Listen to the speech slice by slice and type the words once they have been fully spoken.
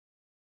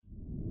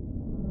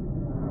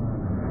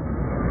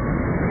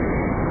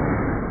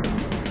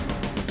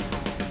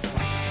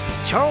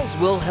Charles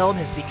Wilhelm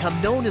has become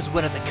known as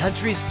one of the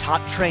country's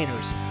top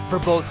trainers for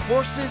both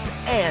horses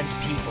and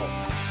people.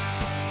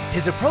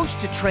 His approach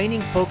to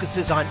training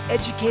focuses on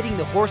educating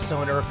the horse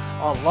owner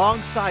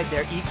alongside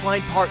their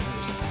equine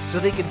partners so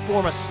they can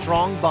form a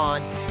strong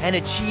bond and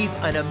achieve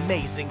an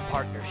amazing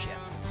partnership.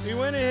 We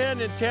went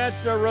ahead and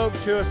attached our rope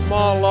to a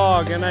small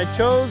log, and I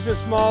chose a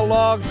small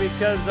log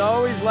because I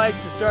always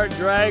like to start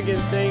dragging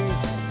things,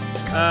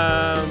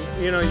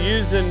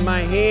 using my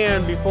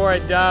hand before I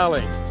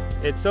dolly.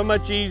 It's so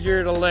much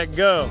easier to let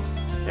go.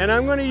 And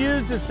I'm going to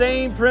use the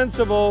same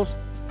principles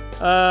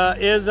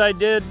as I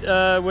did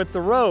with the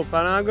rope.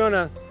 And I'm going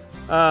to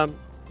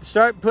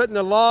start putting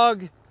the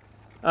log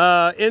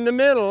in the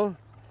middle,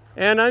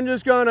 and I'm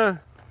just going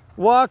to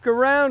walk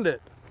around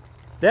it.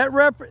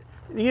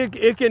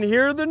 It can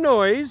hear the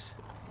noise,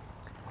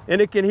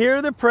 and it can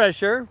hear the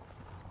pressure,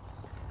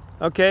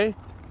 okay?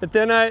 But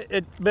then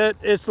but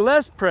it's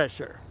less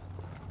pressure.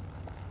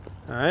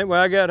 All right,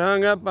 well, I got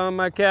hung up on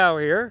my cow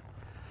here.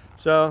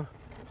 So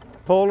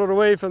pull it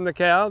away from the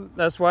cow.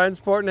 That's why it's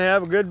important to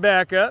have a good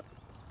backup.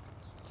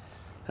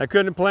 I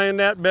couldn't have planned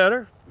that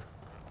better.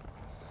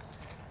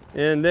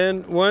 And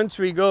then once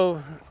we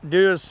go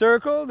do a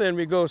circle, then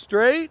we go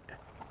straight,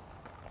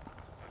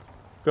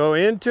 go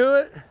into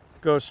it,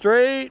 go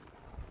straight,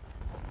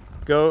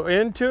 go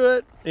into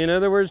it. In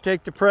other words,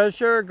 take the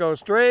pressure, go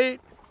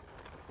straight.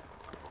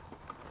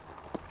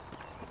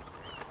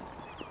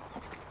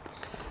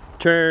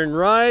 Turn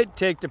right,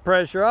 take the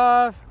pressure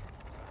off.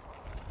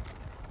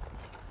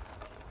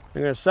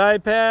 I'm going to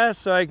side pass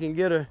so I can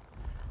get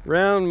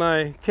around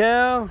my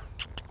cow.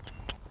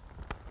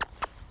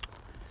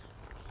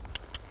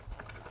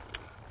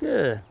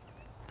 Good.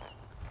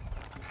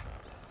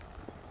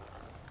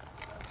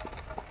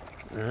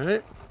 All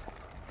right.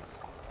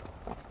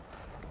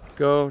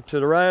 Go to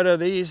the right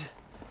of these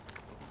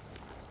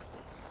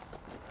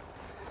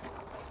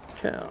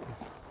cow.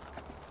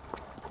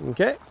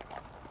 Okay.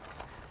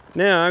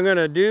 Now I'm going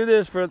to do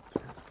this for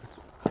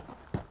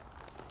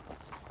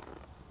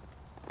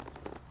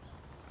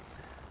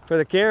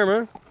the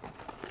camera.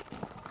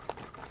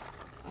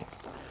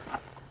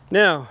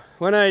 Now,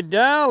 when I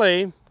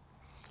dolly,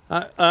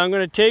 I'm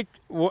going to take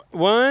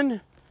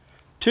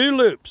two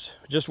loops,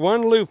 just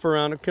one loop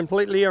around it,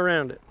 completely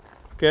around it,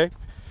 okay?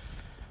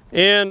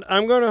 And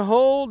I'm going to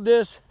hold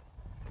this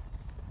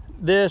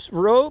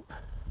rope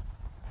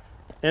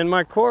and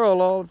my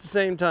coral all at the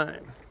same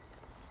time.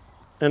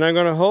 And I'm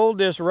going to hold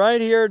this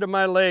right here to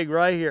my leg,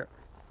 right here.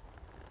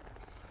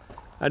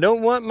 I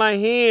don't want my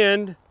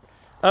hand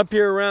up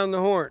here around the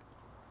horn.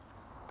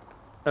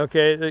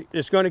 Okay,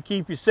 it's going to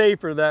keep you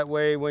safer that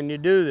way when you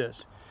do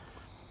this.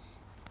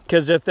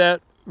 Because if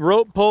that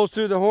rope pulls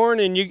through the horn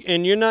and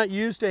you're not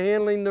used to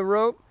handling the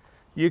rope,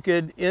 you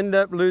could end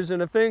up losing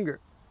a finger.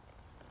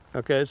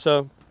 Okay,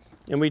 so,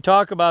 and we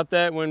talk about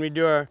that when we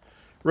do our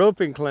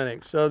roping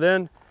clinics. So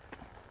then,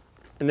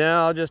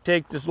 now I'll just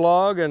take this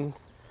log and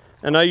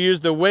I use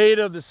the weight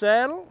of the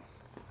saddle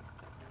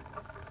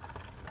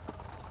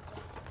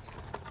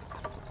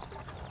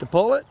to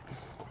pull it.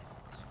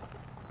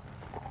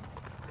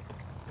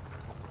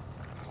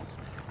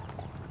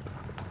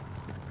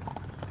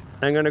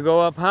 I'm going to go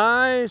up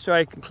high so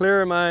I can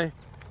clear my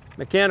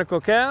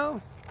mechanical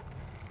cow.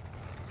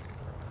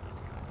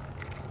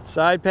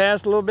 Side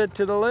pass a little bit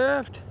to the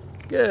left.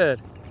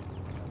 Good.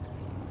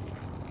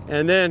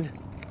 And then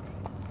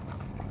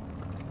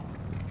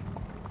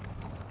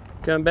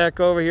come back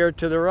over here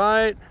to the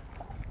right.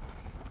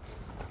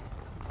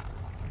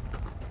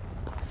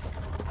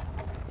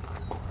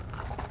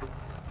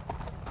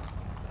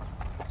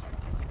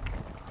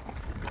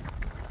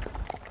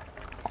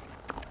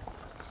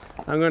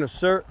 I'm going to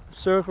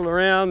circle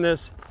around the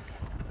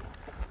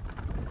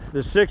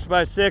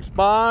 6x6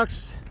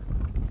 box.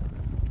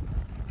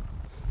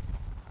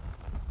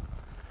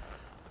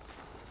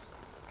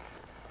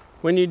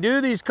 When you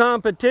do these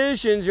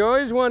competitions, you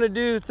always want to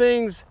do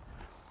things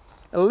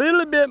a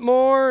little bit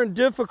more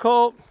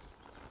difficult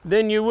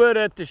than you would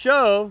at the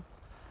show,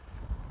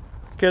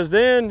 because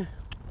then,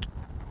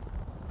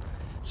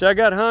 so I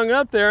got hung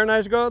up there and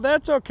I go,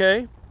 that's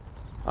okay.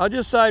 I'll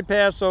just side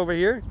pass over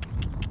here.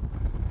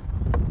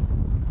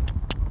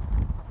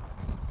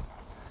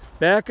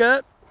 Back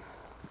up.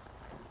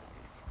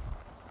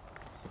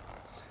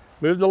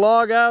 Move the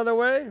log out of the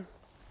way.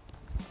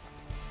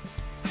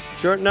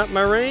 Shorten up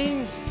my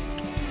reins.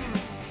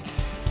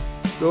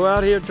 Go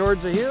out here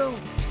towards the hill.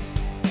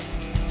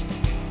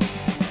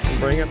 And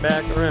bring it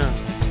back around.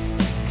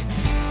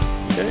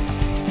 Okay.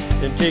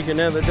 Then take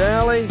another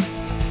dolly.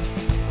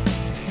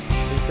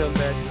 And come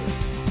back through.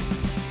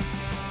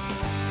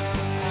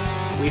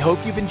 We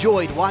hope you've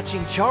enjoyed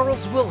watching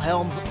Charles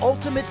Wilhelm's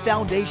Ultimate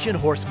Foundation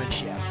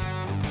Horsemanship.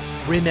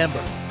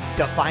 Remember,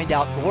 to find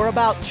out more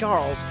about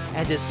Charles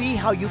and to see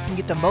how you can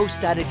get the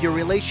most out of your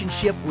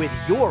relationship with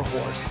your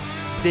horse,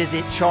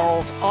 visit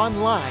Charles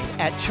online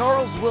at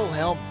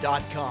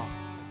charleswilhelm.com.